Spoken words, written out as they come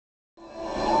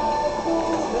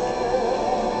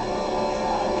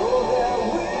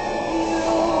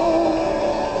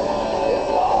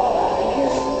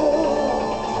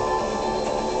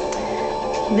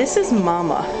This is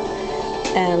Mama,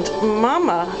 and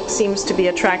Mama seems to be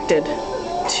attracted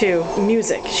to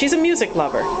music. She's a music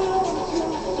lover,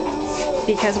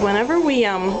 because whenever we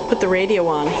put the radio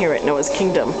on here at Noah's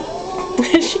Kingdom,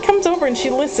 she comes over and she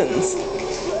listens.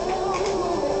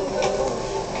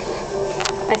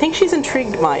 I think she's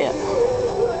intrigued by it.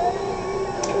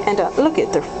 And look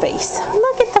at their face.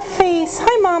 Look at the face.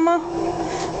 Hi, Mama.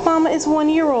 Mama is 1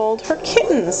 year old. Her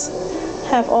kittens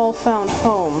have all found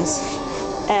homes.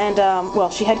 And, well,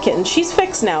 she had kittens. She's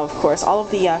fixed now, of course. All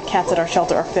of the cats at our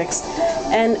shelter are fixed.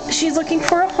 And she's looking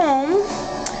for a home.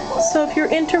 So if you're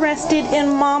interested in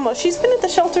Mama, she's been at the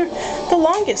shelter the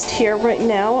longest here right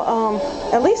now.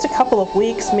 At least a couple of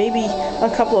weeks, maybe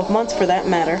a couple of months for that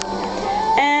matter.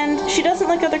 And she doesn't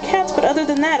like other cats, but other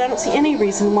than that, I don't see any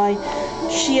reason why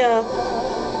she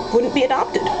wouldn't be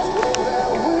adopted.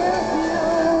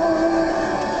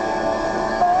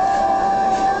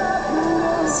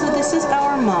 So this is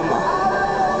our Mama,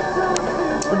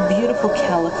 a beautiful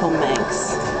calico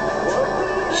Manx.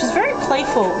 She's very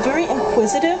playful, very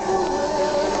inquisitive.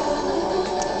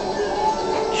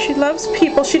 She loves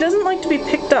people. She doesn't like to be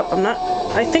picked up.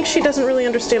 I think she doesn't really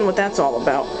understand what that's all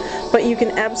about. But you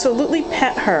can absolutely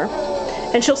pet her,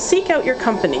 and she'll seek out your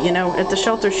company. You know, at the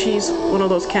shelter, she's one of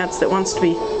those cats that wants to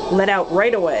be let out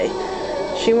right away.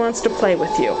 She wants to play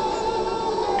with you.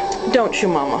 Don't you,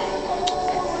 Mama?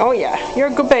 Oh yeah, you're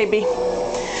a good baby.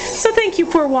 So thank you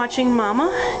for watching,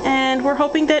 Mama, and we're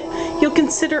hoping that you'll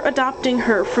consider adopting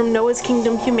her from Noah's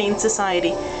Kingdom Humane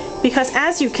Society, because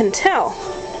as you can tell,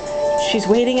 she's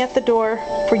waiting at the door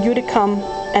for you to come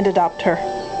and adopt her.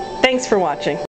 Thanks for watching.